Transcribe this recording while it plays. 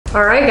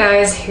All right,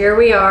 guys, here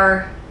we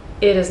are.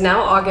 It is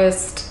now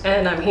August,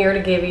 and I'm here to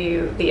give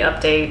you the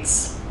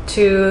updates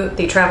to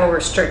the travel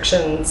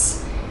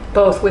restrictions,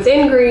 both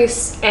within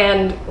Greece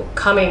and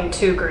coming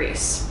to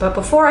Greece. But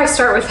before I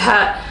start with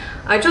that,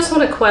 I just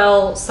want to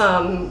quell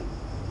some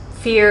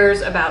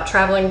fears about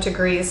traveling to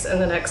Greece in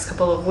the next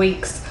couple of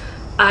weeks.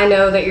 I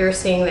know that you're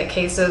seeing that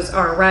cases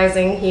are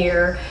rising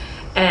here,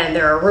 and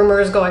there are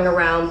rumors going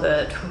around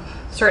that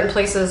certain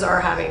places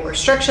are having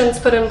restrictions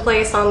put in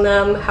place on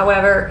them.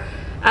 However,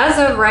 as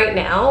of right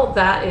now,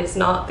 that is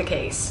not the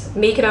case.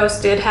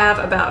 Mykonos did have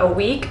about a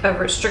week of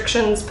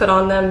restrictions put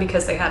on them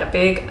because they had a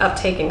big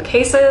uptake in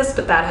cases,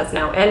 but that has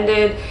now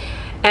ended.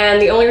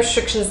 And the only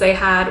restrictions they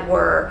had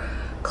were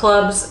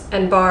clubs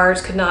and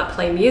bars could not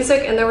play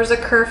music, and there was a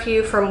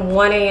curfew from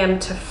 1 a.m.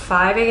 to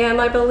 5 a.m.,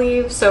 I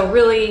believe. So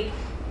really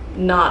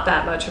not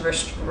that much of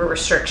a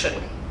restriction.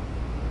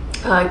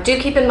 Do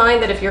keep in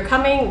mind that if you're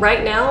coming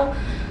right now,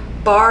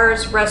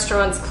 bars,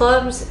 restaurants,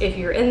 clubs, if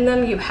you're in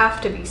them, you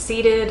have to be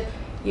seated.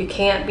 You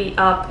can't be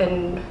up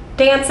and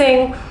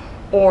dancing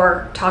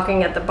or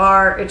talking at the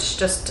bar. It's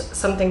just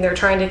something they're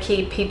trying to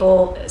keep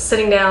people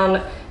sitting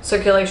down,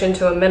 circulation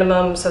to a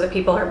minimum so that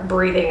people aren't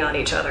breathing on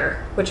each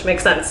other, which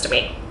makes sense to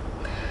me.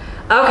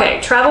 Okay,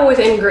 travel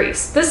within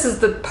Greece. This is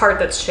the part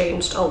that's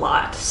changed a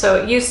lot.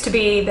 So it used to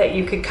be that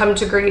you could come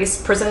to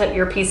Greece, present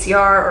your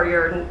PCR or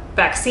your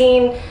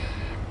vaccine,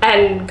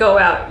 and go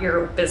out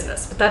your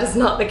business, but that is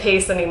not the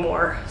case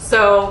anymore.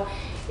 So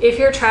if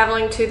you're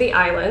traveling to the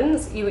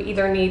islands, you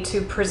either need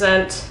to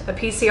present a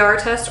PCR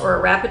test or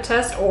a rapid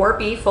test or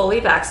be fully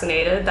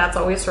vaccinated. That's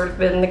always sort of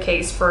been the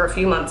case for a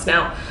few months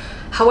now.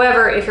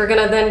 However, if you're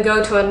gonna then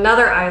go to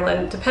another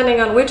island,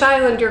 depending on which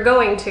island you're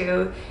going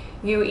to,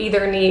 you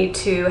either need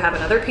to have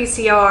another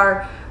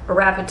PCR, a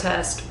rapid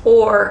test,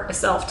 or a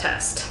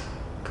self-test.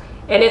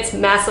 And it's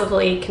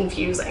massively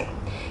confusing.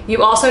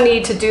 You also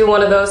need to do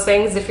one of those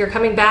things if you're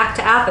coming back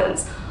to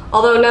Athens,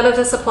 although none of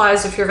this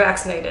applies if you're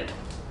vaccinated.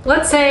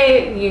 Let's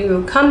say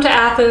you come to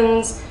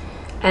Athens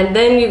and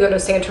then you go to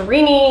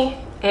Santorini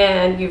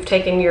and you've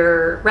taken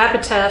your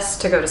rapid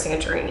test to go to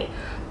Santorini,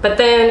 but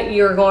then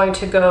you're going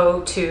to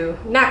go to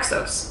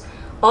Naxos.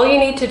 All you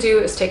need to do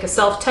is take a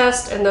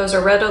self-test, and those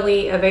are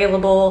readily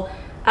available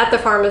at the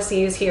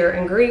pharmacies here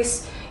in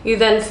Greece. You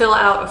then fill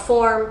out a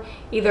form,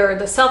 either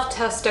the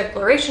self-test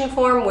declaration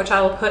form, which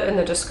I will put in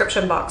the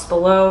description box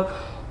below,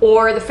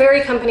 or the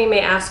ferry company may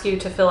ask you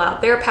to fill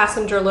out their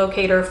passenger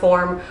locator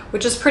form,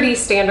 which is pretty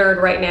standard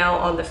right now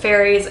on the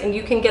ferries, and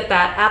you can get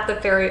that at the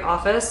ferry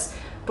office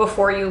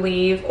before you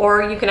leave,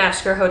 or you can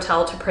ask your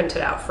hotel to print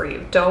it out for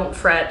you. Don't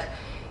fret.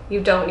 You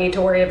don't need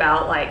to worry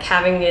about like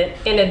having it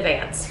in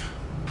advance.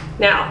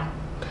 Now,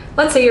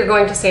 let's say you're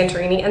going to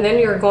Santorini and then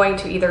you're going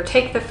to either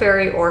take the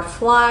ferry or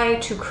fly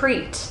to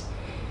Crete.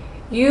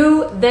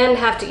 You then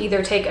have to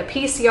either take a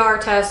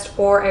PCR test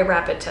or a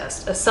rapid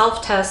test. A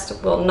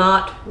self-test will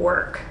not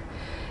work.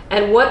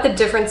 And what the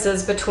difference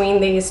is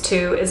between these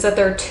two is that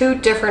they're two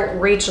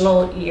different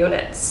regional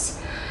units.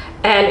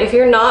 And if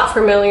you're not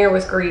familiar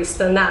with Greece,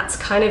 then that's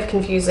kind of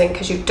confusing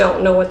because you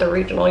don't know what the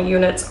regional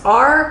units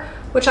are,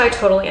 which I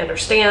totally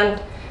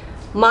understand.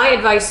 My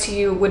advice to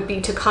you would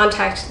be to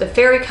contact the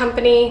ferry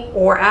company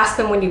or ask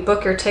them when you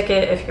book your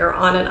ticket if you're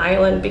on an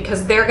island,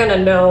 because they're gonna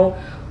know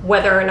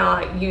whether or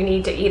not you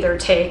need to either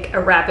take a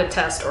rapid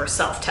test or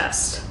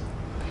self-test.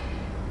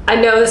 I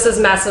know this is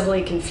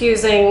massively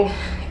confusing,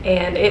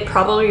 and it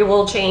probably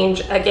will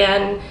change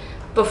again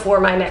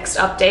before my next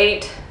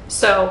update.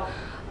 So,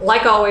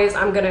 like always,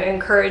 I'm gonna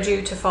encourage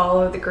you to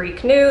follow the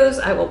Greek news.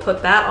 I will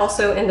put that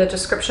also in the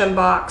description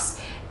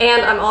box.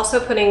 And I'm also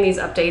putting these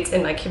updates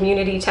in my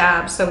community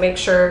tab, so make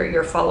sure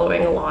you're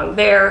following along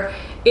there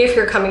if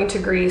you're coming to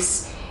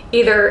Greece,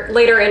 either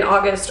later in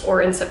August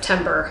or in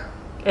September.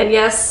 And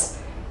yes,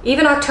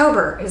 even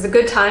October is a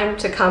good time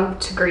to come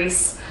to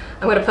Greece.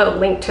 I'm going to put a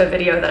link to a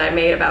video that I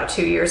made about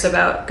 2 years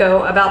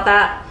ago about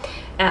that.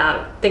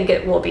 I think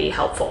it will be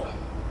helpful.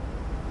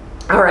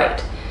 All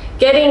right,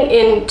 getting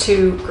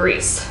into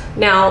Greece.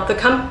 Now, the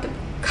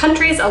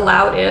countries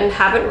allowed in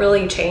haven't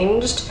really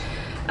changed.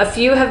 A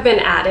few have been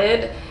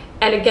added.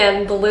 And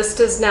again, the list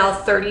is now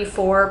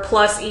 34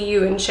 plus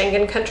EU and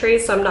Schengen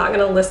countries, so I'm not going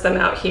to list them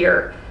out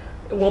here.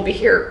 It won't be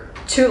here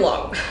too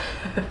long.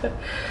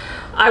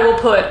 I will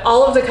put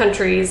all of the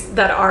countries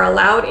that are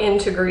allowed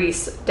into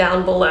Greece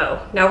down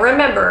below. Now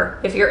remember,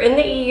 if you're in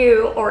the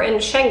EU or in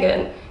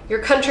Schengen, your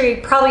country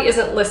probably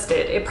isn't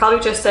listed. It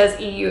probably just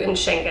says EU and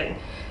Schengen.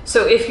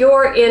 So if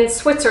you're in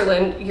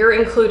Switzerland, you're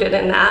included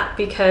in that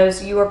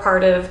because you are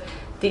part of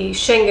the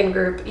Schengen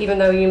group, even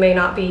though you may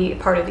not be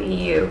part of the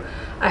EU.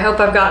 I hope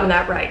I've gotten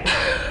that right.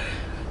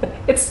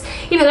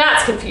 Even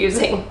that's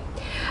confusing.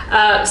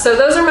 So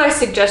those are my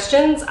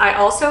suggestions. I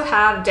also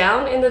have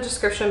down in the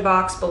description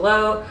box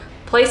below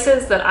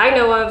places that I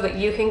know of that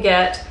you can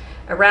get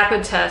a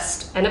rapid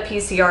test and a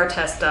PCR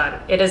test done.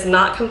 It is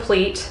not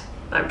complete.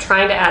 I'm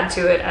trying to add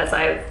to it as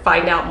I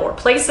find out more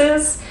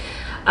places.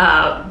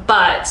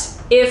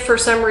 But if for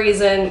some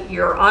reason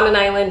you're on an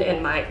island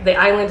and the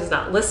island is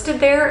not listed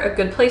there, a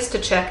good place to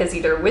check is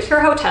either with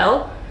your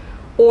hotel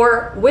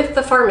or with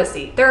the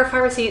pharmacy. There are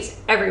pharmacies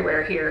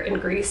everywhere here in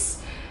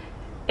Greece,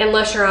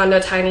 unless you're on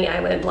a tiny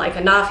island like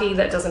Anafi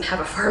that doesn't have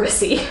a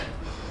pharmacy.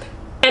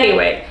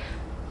 Anyway,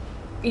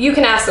 you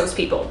can ask those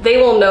people. They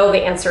will know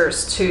the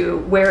answers to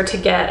where to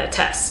get a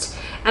test.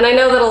 And I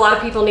know that a lot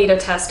of people need a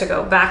test to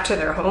go back to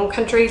their home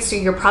country, so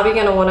you're probably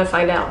going to want to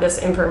find out this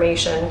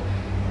information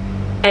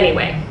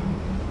anyway.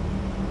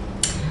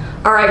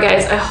 All right,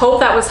 guys, I hope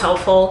that was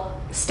helpful.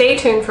 Stay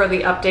tuned for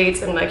the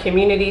updates in my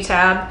community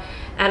tab,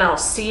 and I'll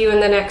see you in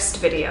the next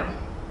video.